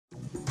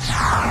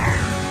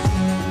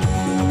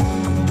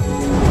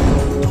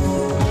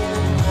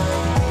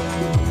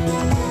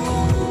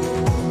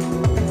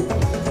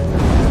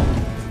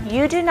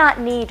do not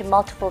need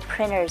multiple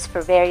printers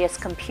for various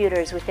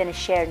computers within a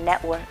shared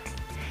network.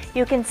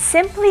 You can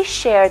simply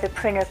share the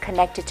printer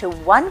connected to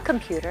one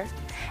computer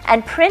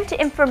and print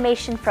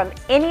information from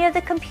any of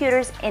the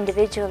computers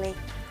individually.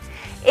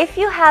 If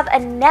you have a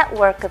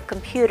network of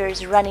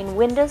computers running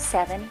Windows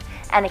 7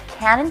 and a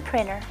Canon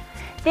printer,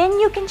 then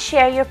you can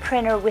share your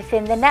printer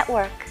within the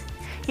network.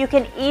 You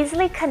can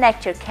easily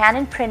connect your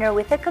Canon printer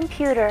with a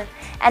computer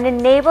and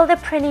enable the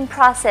printing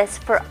process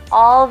for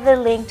all the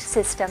linked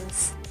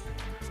systems.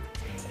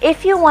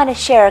 If you want to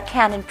share a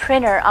Canon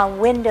printer on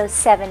Windows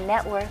 7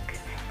 network,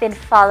 then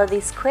follow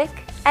these quick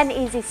and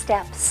easy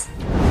steps.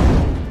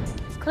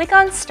 Click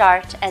on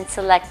Start and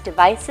select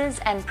Devices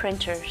and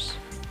Printers.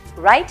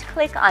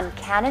 Right-click on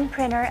Canon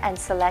Printer and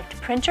select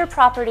Printer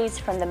Properties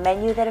from the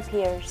menu that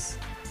appears.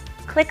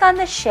 Click on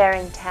the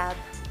Sharing tab.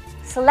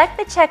 Select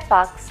the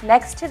checkbox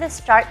next to the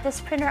Start this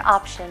printer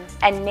option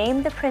and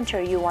name the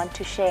printer you want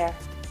to share.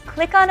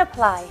 Click on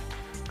Apply.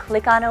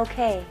 Click on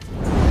OK.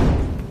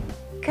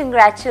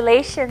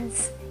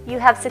 Congratulations! You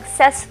have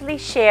successfully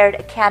shared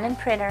a Canon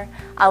printer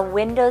on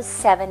Windows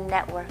 7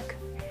 network.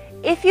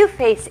 If you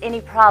face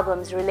any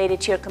problems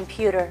related to your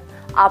computer,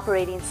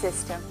 operating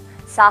system,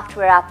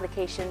 software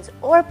applications,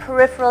 or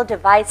peripheral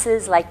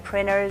devices like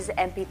printers,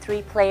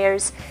 MP3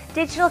 players,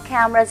 digital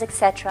cameras,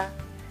 etc.,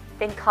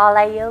 then call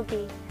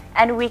iYogi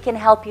and we can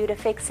help you to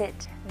fix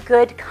it.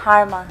 Good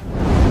karma!